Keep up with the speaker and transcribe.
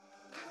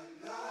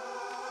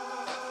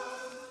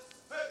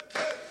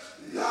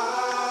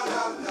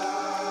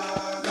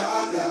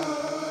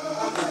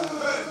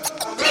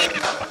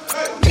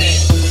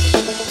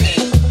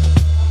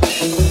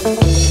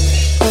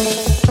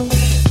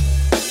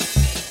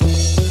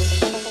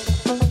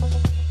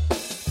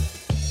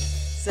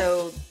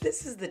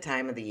is the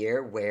time of the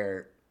year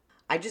where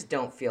I just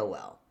don't feel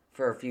well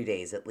for a few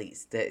days at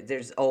least.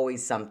 There's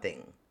always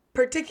something,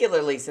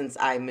 particularly since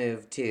I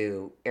moved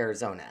to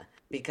Arizona,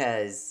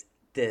 because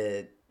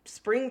the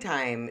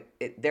springtime,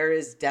 there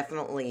is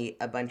definitely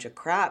a bunch of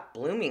crap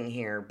blooming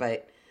here.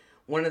 But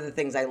one of the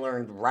things I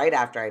learned right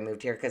after I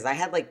moved here, because I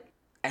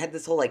had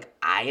this whole like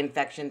eye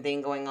infection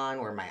thing going on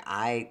where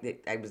I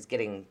was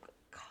getting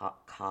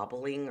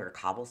cobbling or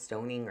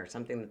cobblestoning or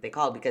something that they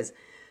called because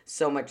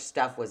so much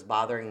stuff was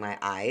bothering my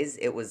eyes.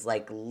 It was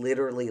like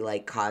literally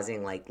like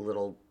causing like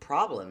little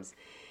problems.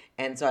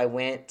 And so I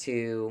went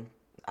to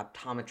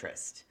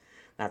optometrist.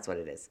 That's what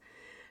it is.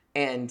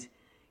 And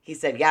he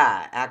said,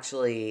 yeah,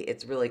 actually,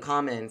 it's really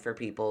common for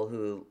people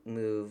who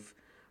move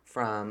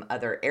from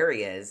other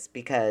areas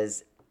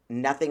because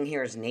nothing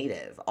here is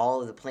native. All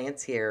of the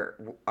plants here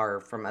are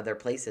from other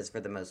places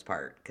for the most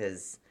part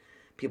because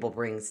people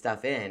bring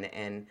stuff in.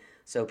 And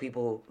so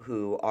people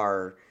who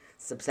are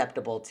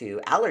susceptible to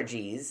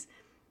allergies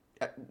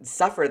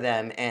suffer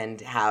them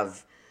and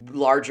have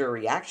larger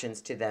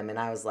reactions to them. And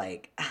I was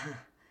like,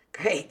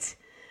 great.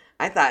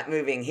 I thought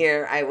moving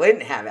here I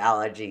wouldn't have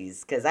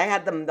allergies because I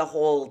had them the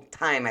whole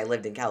time I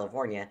lived in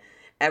California.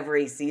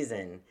 Every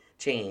season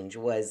change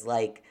was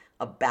like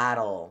a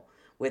battle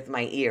with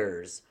my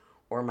ears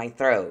or my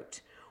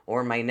throat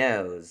or my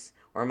nose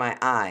or my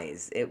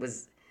eyes.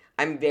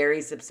 I'm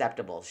very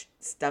susceptible.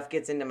 Stuff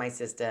gets into my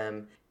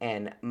system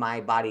and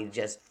my body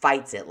just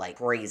fights it like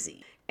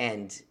crazy.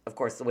 And of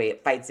course, the way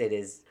it fights it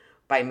is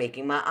by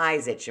making my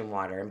eyes itch and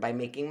water and by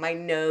making my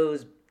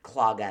nose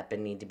clog up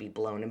and need to be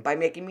blown and by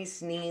making me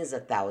sneeze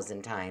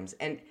 1,000 times.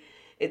 And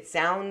it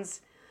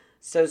sounds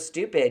so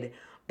stupid,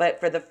 but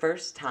for the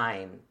first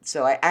time,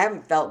 so I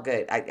haven't felt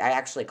good. I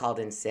actually called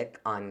in sick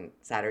on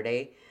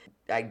Saturday.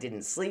 I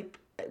didn't sleep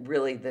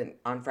really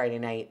on Friday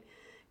night,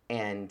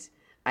 and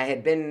I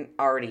had been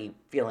already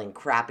feeling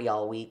crappy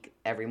all week.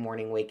 Every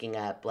morning waking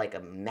up like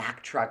a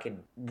Mack truck had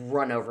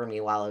run over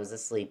me while I was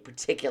asleep,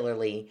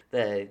 particularly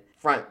the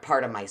front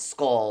part of my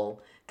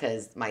skull,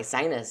 because my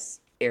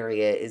sinus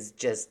area is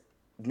just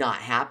not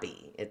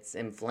happy. It's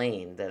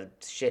inflamed. The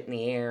shit in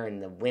the air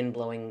and the wind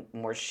blowing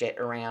more shit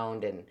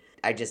around, and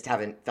I just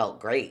haven't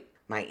felt great.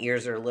 My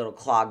ears are a little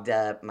clogged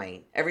up.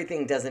 My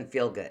everything doesn't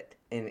feel good.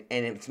 And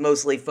it's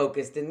mostly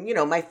focused in,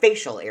 my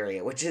facial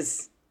area, which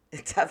is a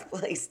tough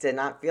place to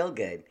not feel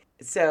good.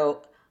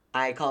 So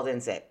I called in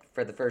sick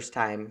for the first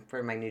time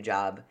for my new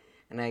job,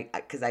 and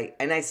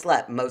I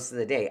slept most of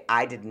the day.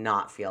 I did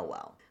not feel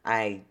well.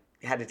 I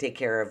had to take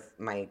care of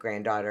my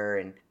granddaughter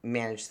and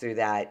manage through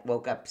that.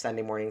 Woke up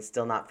Sunday morning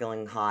still not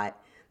feeling hot.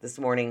 This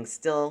morning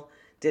still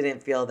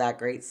didn't feel that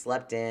great.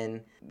 Slept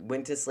in,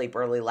 went to sleep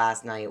early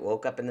last night,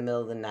 woke up in the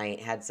middle of the night,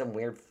 had some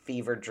weird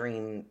fever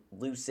dream,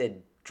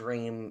 lucid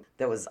dream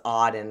that was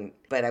odd,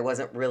 but I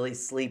wasn't really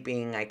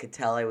sleeping. I could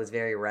tell I was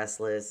very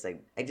restless. I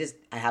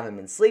haven't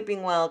been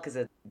sleeping well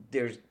because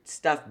there's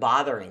stuff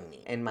bothering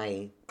me and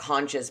my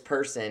conscious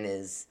person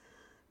is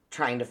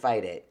trying to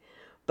fight it.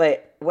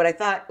 But what I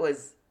thought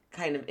was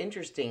kind of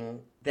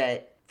interesting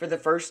that for the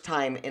first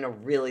time in a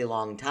really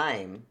long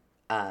time,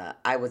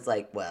 I was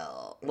like,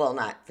 well,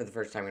 not for the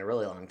first time in a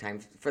really long time.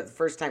 For the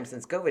first time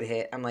since COVID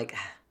hit, I'm like,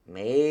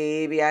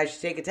 maybe I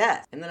should take a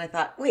test. And then I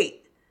thought,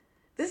 wait,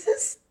 this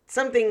is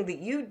something that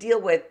you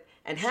deal with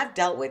and have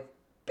dealt with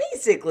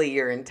basically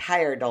your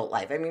entire adult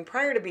life. I mean,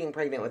 prior to being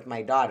pregnant with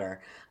my daughter,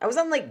 I was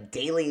on like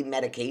daily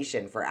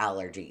medication for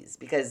allergies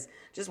because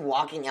just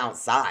walking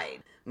outside,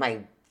 my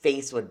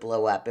face would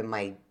blow up and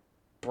my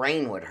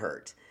brain would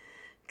hurt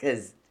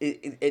because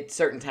at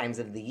certain times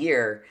of the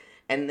year,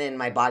 and then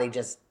my body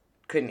just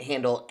couldn't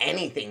handle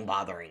anything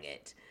bothering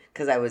it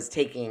because I was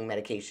taking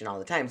medication all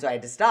the time. So I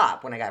had to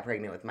stop when I got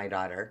pregnant with my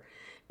daughter.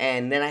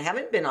 And then I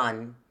haven't been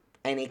on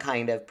any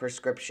kind of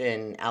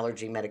prescription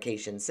allergy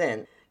medication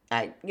since.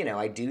 I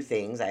do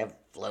things. I have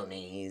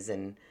Flonase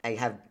and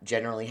I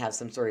generally have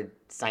some sort of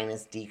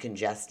sinus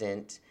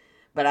decongestant,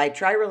 but I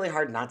try really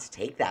hard not to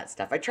take that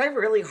stuff. I try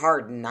really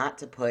hard not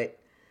to put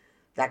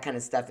that kind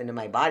of stuff into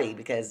my body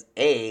because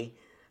I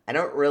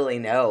don't really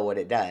know what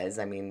it does.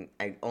 I mean,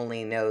 I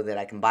only know that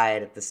I can buy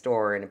it at the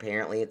store and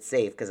apparently it's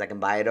safe because I can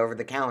buy it over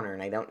the counter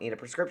and I don't need a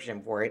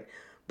prescription for it,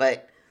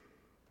 but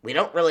we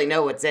don't really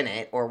know what's in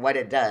it or what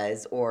it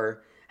does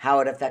or how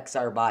it affects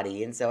our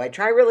body. And so I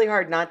try really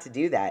hard not to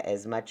do that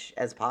as much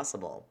as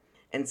possible.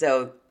 And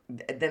so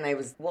then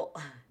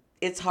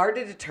it's hard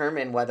to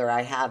determine whether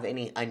I have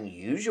any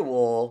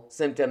unusual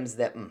symptoms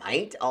that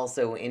might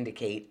also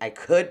indicate I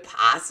could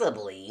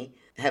possibly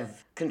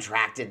have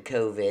contracted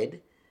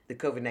COVID, the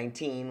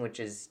COVID-19, which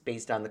is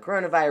based on the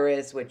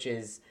coronavirus, which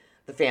is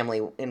the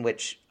family in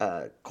which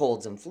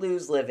colds and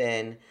flus live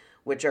in,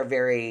 which are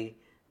very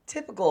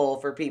typical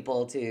for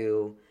people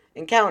to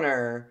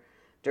encounter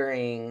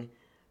during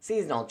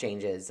seasonal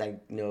changes. I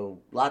know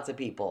lots of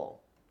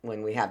people,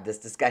 when we have this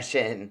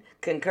discussion,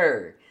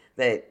 concur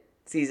that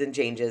season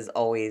changes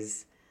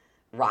always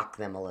rock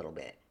them a little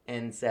bit.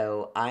 And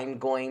so I'm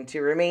going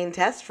to remain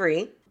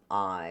test-free.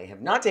 I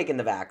have not taken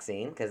the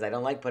vaccine because I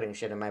don't like putting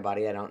shit in my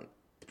body I don't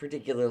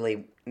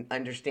particularly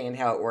understand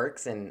how it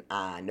works, and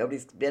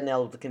nobody's been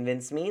able to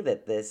convince me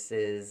that this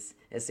is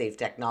a safe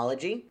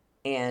technology.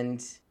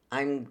 And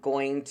I'm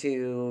going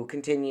to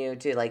continue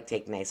to like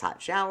take nice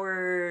hot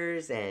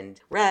showers and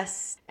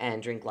rest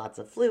and drink lots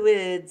of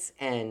fluids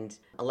and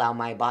allow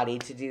my body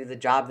to do the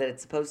job that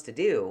it's supposed to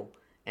do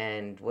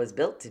and was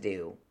built to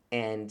do.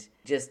 And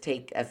just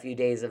take a few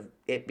days of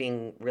it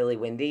being really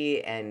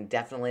windy, and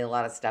definitely a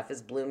lot of stuff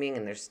is blooming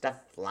and there's stuff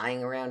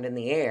flying around in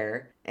the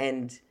air,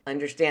 and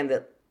understand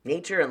that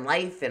nature and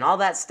life and all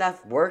that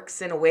stuff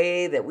works in a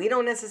way that we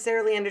don't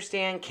necessarily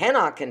understand,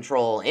 cannot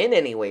control in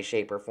any way,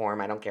 shape, or form.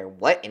 I don't care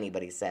what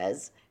anybody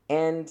says.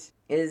 And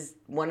is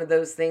one of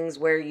those things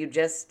where you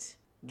just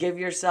give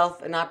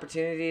yourself an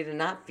opportunity to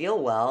not feel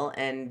well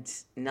and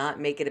not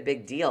make it a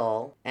big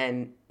deal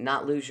and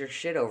not lose your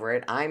shit over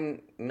it.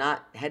 I'm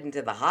not heading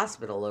to the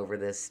hospital over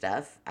this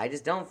stuff. I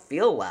just don't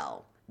feel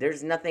well.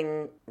 There's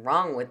nothing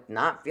wrong with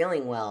not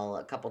feeling well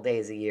a couple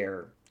days a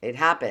year. It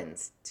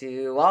happens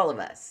to all of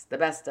us, the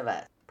best of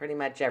us, pretty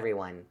much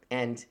everyone.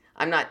 And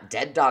I'm not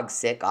dead dog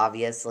sick,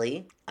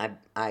 obviously.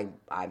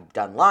 I've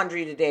done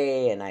laundry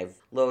today, and I've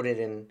loaded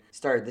and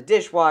started the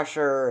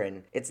dishwasher,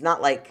 and it's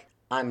not like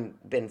I'm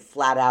been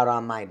flat out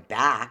on my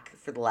back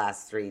for the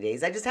last 3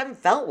 days. I just haven't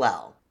felt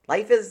well.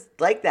 Life is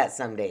like that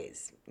some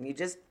days. You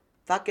just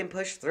fucking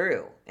push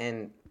through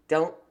and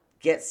don't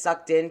get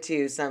sucked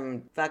into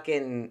some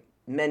fucking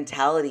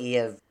mentality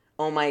of,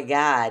 oh my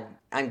God,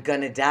 I'm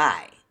gonna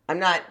die. I'm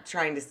not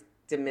trying to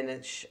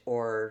diminish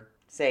or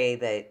say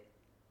that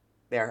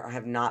there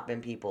have not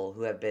been people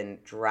who have been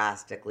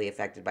drastically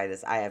affected by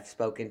this. I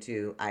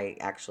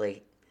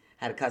actually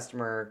had a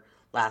customer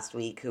last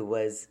week who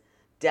was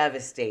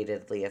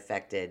devastatedly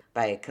affected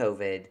by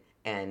COVID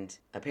and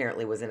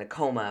apparently was in a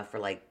coma for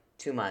like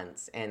 2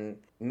 months and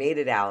made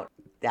it out.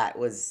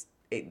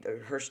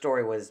 Her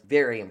story was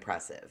very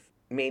impressive.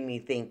 Made me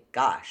think,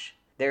 gosh,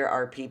 there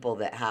are people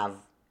that have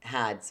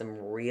had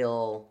some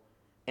real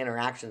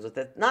interactions with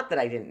it. Not that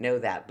I didn't know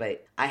that,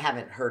 but I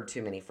haven't heard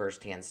too many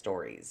firsthand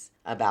stories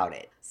about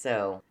it.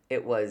 So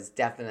it was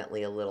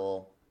definitely a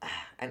little,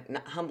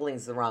 humbling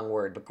is the wrong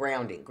word, but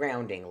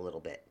grounding a little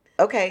bit.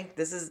 Okay,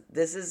 this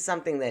is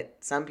something that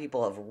some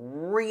people have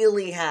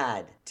really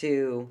had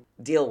to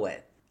deal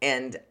with.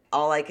 And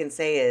all I can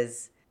say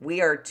is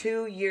we are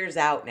 2 years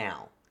out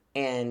now.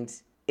 And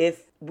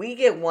if we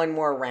get one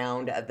more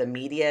round of the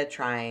media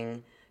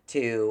trying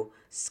to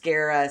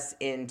scare us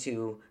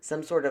into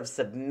some sort of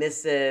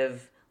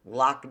submissive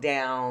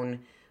lockdown,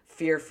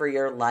 fear for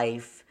your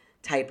life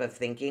type of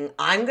thinking,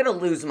 I'm going to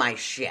lose my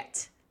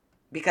shit.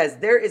 Because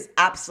there is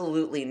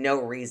absolutely no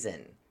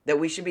reason that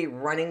we should be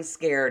running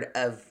scared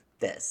of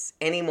this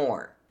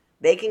anymore.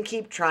 They can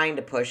keep trying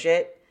to push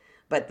it,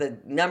 but the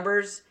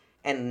numbers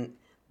and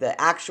the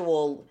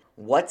actual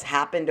what's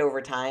happened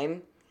over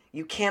time,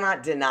 you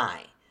cannot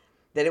deny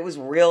that it was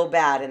real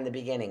bad in the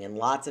beginning, and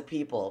lots of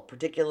people,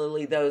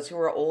 particularly those who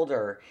were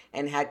older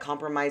and had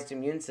compromised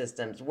immune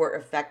systems, were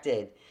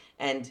affected,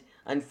 and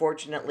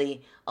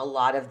unfortunately a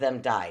lot of them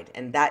died,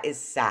 and that is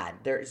sad.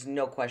 There is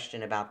no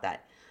question about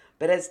that.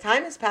 But as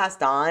time has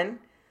passed on,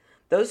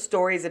 those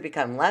stories have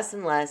become less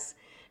and less.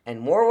 And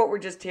more what we're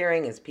just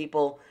hearing is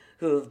people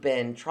who have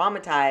been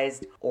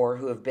traumatized or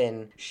who have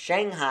been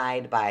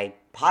shanghaied by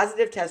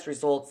positive test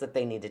results that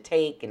they need to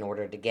take in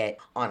order to get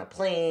on a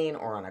plane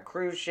or on a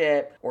cruise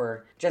ship,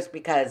 or just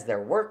because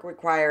their work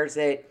requires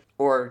it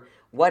or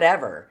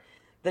whatever.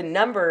 The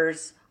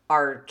numbers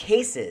are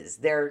cases.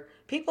 They're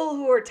people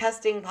who are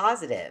testing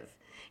positive.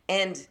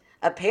 And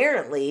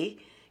apparently,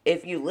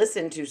 if you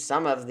listen to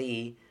some of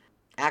the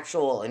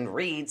actual and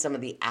read some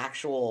of the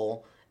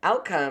actual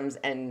outcomes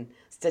and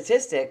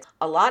statistics,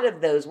 a lot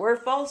of those were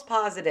false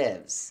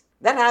positives.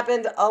 That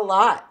happened a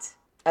lot,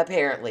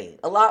 apparently.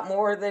 A lot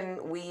more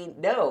than we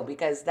know,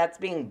 because that's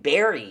being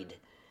buried.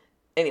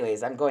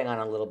 Anyways, I'm going on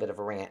a little bit of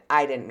a rant.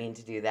 I didn't mean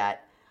to do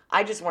that.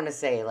 I just want to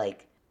say,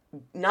 like,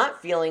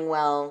 not feeling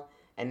well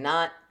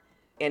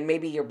and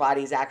maybe your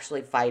body's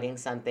actually fighting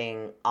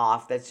something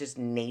off that's just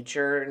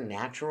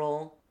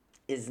natural,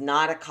 is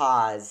not a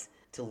cause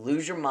to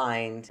lose your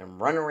mind and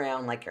run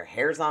around like your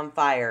hair's on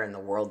fire and the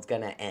world's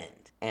gonna end.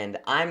 And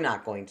I'm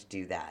not going to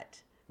do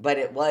that. But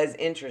it was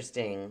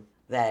interesting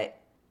that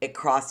it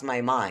crossed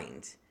my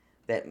mind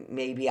that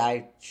maybe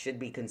I should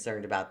be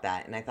concerned about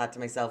that. And I thought to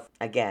myself,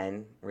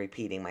 again,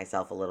 repeating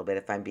myself a little bit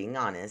if I'm being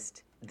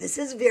honest, this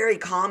is very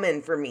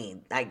common for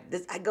me. I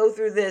go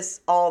through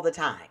this all the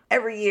time.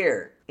 Every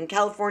year. In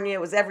California,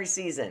 it was every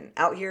season.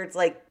 Out here, it's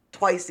like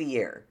twice a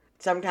year.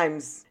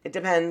 Sometimes it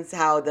depends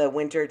how the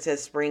winter to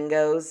spring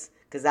goes,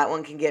 because that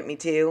one can get me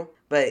too.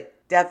 But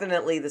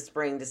definitely the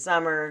spring to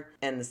summer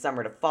and the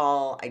summer to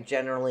fall, I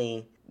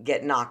generally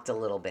get knocked a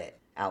little bit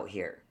out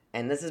here.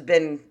 And this has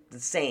been the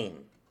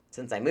same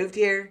since I moved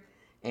here,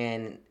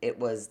 and it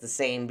was the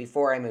same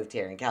before I moved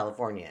here in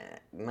California.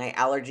 My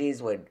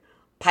allergies would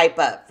pipe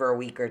up for a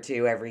week or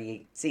two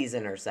every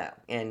season or so.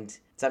 And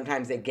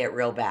sometimes they'd get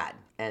real bad.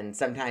 And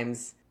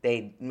sometimes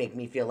they'd make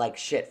me feel like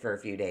shit for a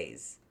few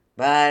days.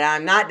 But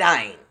I'm not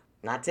dying.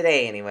 Not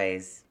today,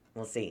 anyways.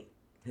 We'll see.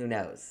 Who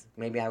knows?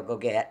 Maybe I'll go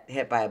get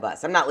hit by a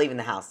bus. I'm not leaving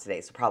the house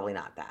today, so probably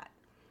not that.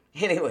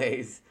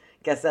 Anyways,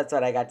 guess that's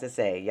what I got to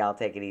say. Y'all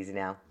take it easy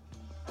now.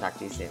 Talk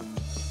to you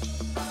soon.